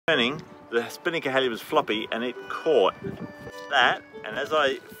Turning, the spinnaker halyard was floppy and it caught that, and as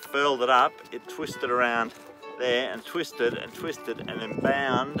I furled it up, it twisted around there and twisted and then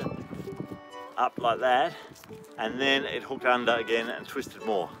bound up like that, and then it hooked under again and twisted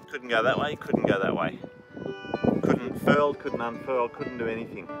more. Couldn't go that way, couldn't go that way. Couldn't furl, couldn't unfurl, couldn't do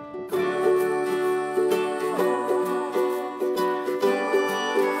anything.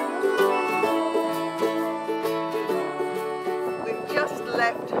 We've just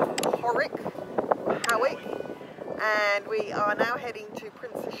left Howick, and we are now heading to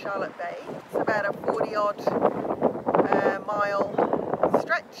Princess Charlotte Bay. It's about a 40-odd mile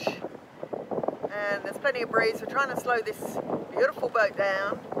stretch, and there's plenty of breeze. We're trying to slow this beautiful boat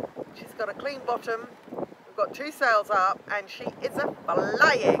down. She's got a clean bottom, we've got 2 sails up, and she is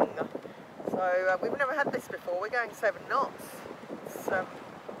flying. So we've never had this before. We're going 7 knots.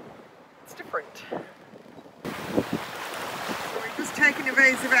 It's different. So we've just taken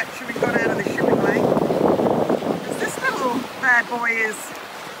evasive action and got out of the shipping lane. Because this little bad boy is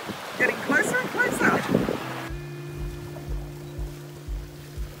getting closer and closer.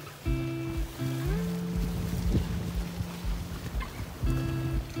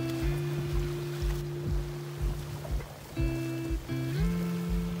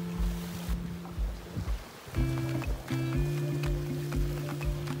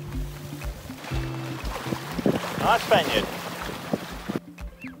 Nice Spaniard.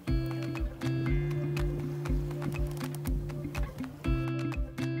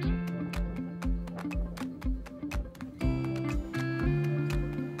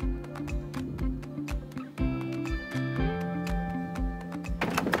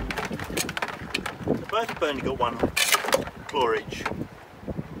 Both have only got 1 claw each.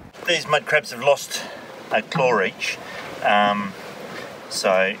 These mud crabs have lost a claw each,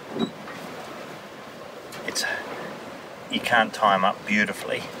 so you can't tie them up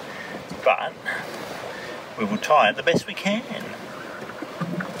beautifully, but we will tie it the best we can.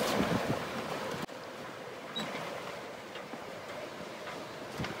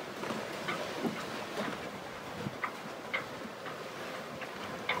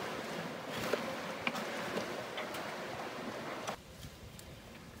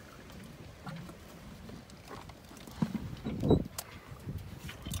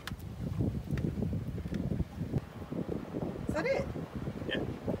 Is that it? Yeah.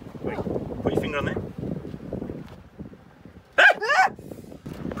 Wait. Put your finger on there.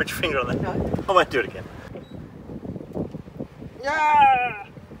 Put your finger on there. No. I won't do it again. Yeah.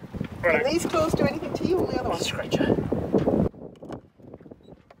 Can these claws do anything to you or the other one? Scratcher.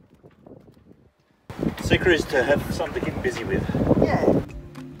 Secret is to have something to get busy with. Yeah.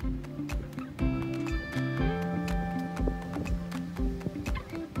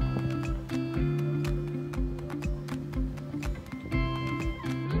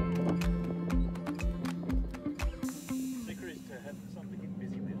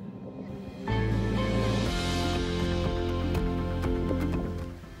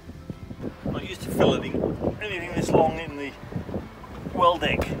 Not used to filleting anything this long in the well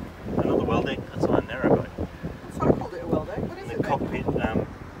deck. Not the well deck, that's on a narrow boat. So I called it a well deck. What is The it? cockpit,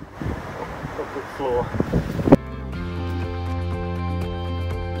 cockpit floor.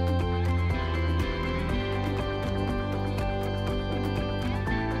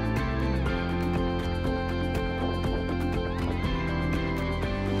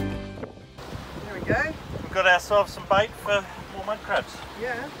 There we go. We've got ourselves some bait for more mud crabs.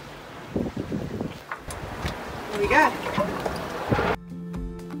 Yeah. Here we go.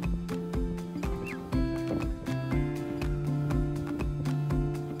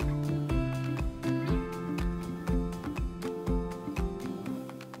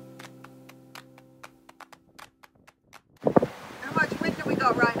 How much wind have we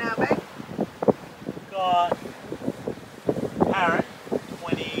got right now, babe? Got parrot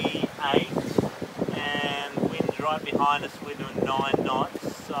 28 and wind's right behind us. We're doing 9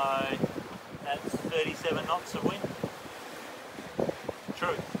 knots, so that's 37 knots of wind.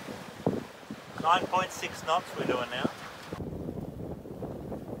 True. 9.6 knots we're doing now.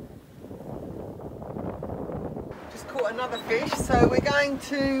 Just caught another fish, so we're going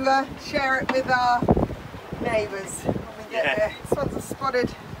to share it with our neighbours when we get there. This one's a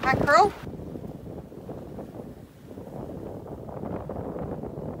spotted mackerel.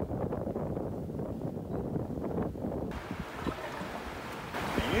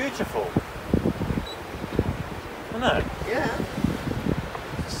 Beautiful. Isn't it? Yeah.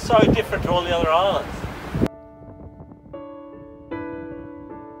 So different to all the other islands.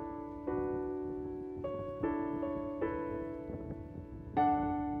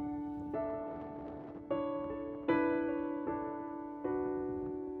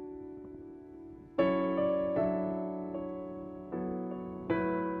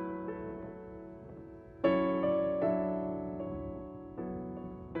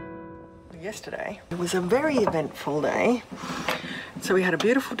 yesterday. It was a very eventful day. So we had a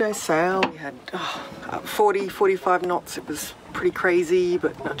beautiful day's sail. We had 40, 45 knots. It was pretty crazy,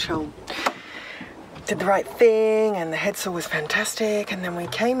 but nutshell did the right thing, and the headsail was fantastic. And then we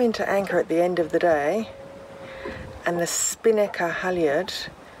came into anchor at the end of the day, and the spinnaker halyard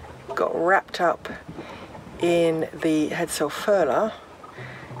got wrapped up in the headsail furler.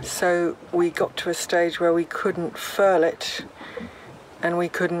 So we got to a stage where we couldn't furl it, and we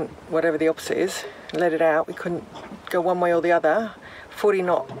couldn't, whatever the opposite is, let it out. We couldn't go one way or the other. 40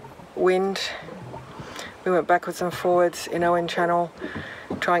 knot wind. We went backwards and forwards in Owen Channel,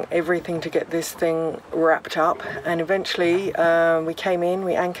 trying everything to get this thing wrapped up. And eventually we came in,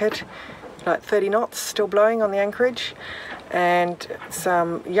 we anchored, like 30 knots, still blowing on the anchorage. And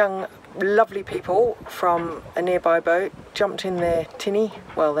some young, lovely people from a nearby boat jumped in their tinny,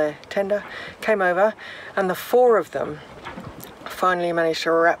 well, their tender, came over, and the 4 of them finally managed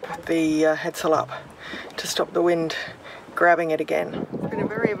to wrap the headsail up to stop the wind grabbing it again. It's been a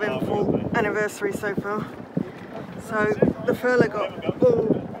very eventful anniversary so far. So the furler got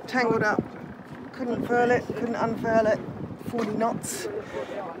all tangled up, couldn't furl it, couldn't unfurl it, 40 knots,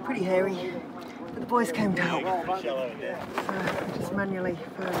 pretty hairy. But the boys came to help. So just manually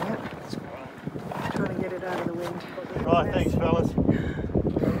furling it, trying to get it out of the wind. Right, thanks fellas.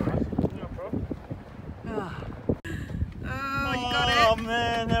 Oh, you got it. Oh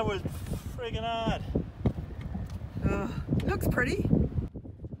man, that was friggin' hard. Looks pretty.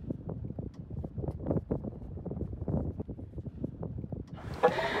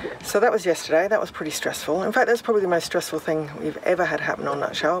 So that was yesterday. That was pretty stressful. In fact, that's probably the most stressful thing we've ever had happen on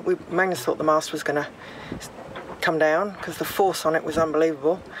Nutshell. Magnus thought the mast was going to come down because the force on it was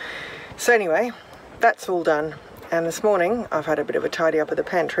unbelievable. So anyway, that's all done. And this morning I've had a bit of a tidy up of the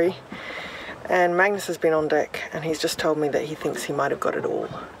pantry, and Magnus has been on deck, and he's just told me that he thinks he might have got it all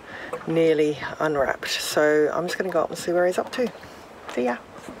nearly unwrapped. So I'm just going to go up and see where he's up to. See ya.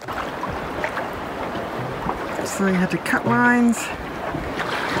 So he had to cut lines,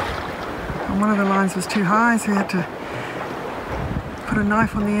 and one of the lines was too high, so he had to put a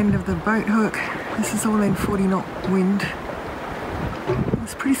knife on the end of the boat hook. This is all in 40 knot wind. It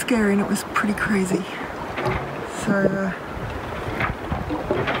was pretty scary and it was pretty crazy. So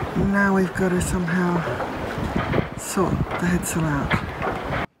now we've got to somehow sort the headsail out.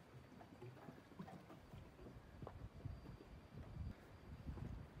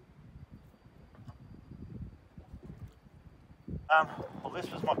 Well,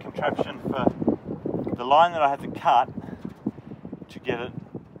 this was my contraption for the line that I had to cut to get it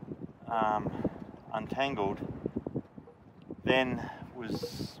untangled. Then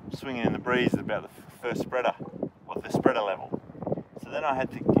was swinging in the breeze at about the first spreader, or the spreader level. So then I had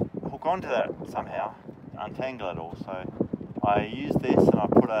to hook onto that somehow, untangle it all. So I used this, and I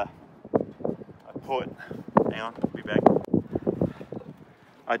hang on, I'll be back.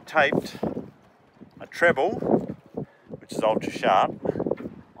 I taped a treble, which is ultra sharp,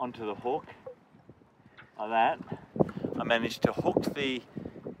 onto the hook, like that. I managed to hook the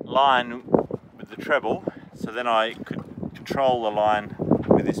line with the treble, so then I could control the line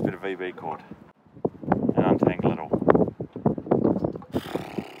with this bit of VB cord and untangle it all.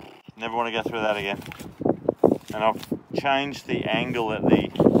 Never want to go through that again. And I've changed the angle that the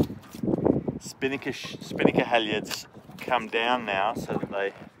spinnaker halyards come down now, so that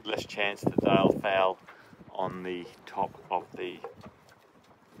they less chance that they'll foul on the top of the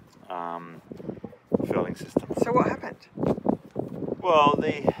furling system. So what happened? Well,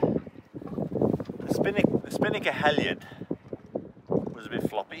 the spinnaker halyard was a bit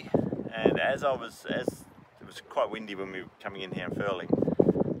floppy, and as it was quite windy when we were coming in here and furling.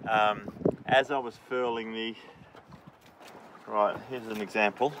 As I was furling right, here's an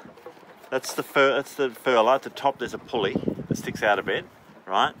example. That's the furler. At the top there's a pulley that sticks out a bit,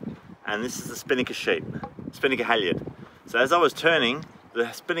 right? And this is the spinnaker halyard. So as I was turning, the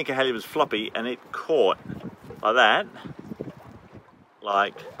spinnaker halyard was floppy, and it caught like that,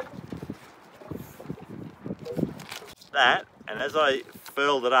 like that, and as I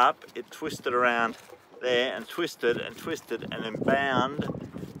furled it up, it twisted around there and twisted and twisted, and then bound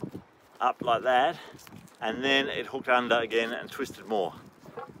up like that, and then it hooked under again and twisted more.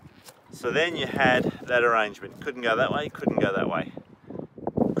 So then you had that arrangement. Couldn't go that way, couldn't go that way.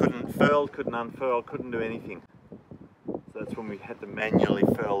 Couldn't furl, couldn't unfurl, couldn't do anything. So that's when we had to manually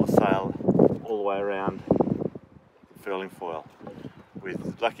furl the sail all the way around the furling foil.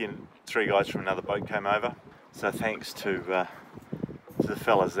 With lucky 3 guys from another boat came over. So thanks to the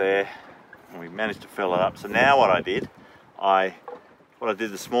fellas there, and we managed to furl it up. So now what I did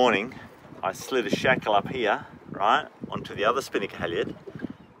this morning, I slid a shackle up here, right, onto the other spinnaker halyard,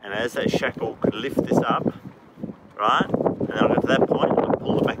 and as that shackle could lift this up, right, and then I got to that point, I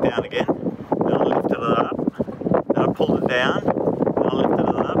pulled it back down again, then I lifted it up, then I pulled it down, then I lifted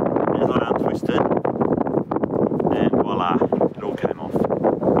it up as I untwisted, and voila, it all came off.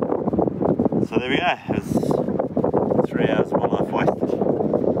 So there we go, it was 3 hours of my life wasted.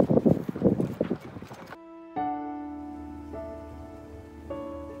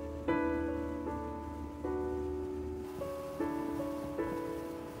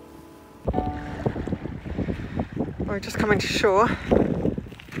 We're just coming to shore. We're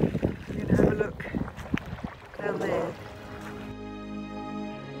going to have a look down there.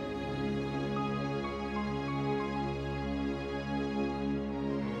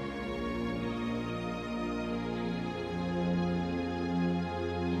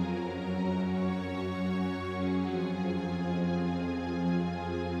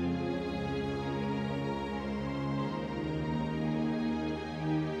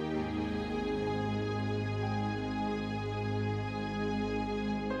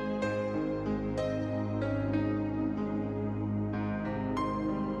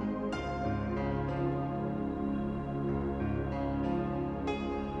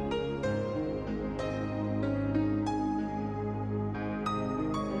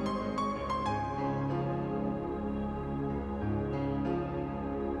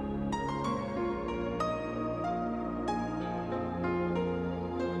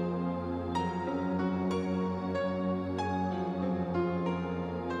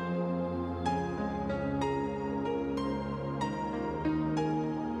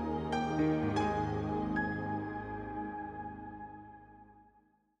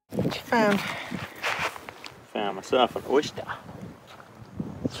 What you found? Found myself an oyster.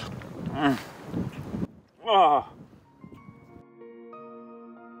 Oh.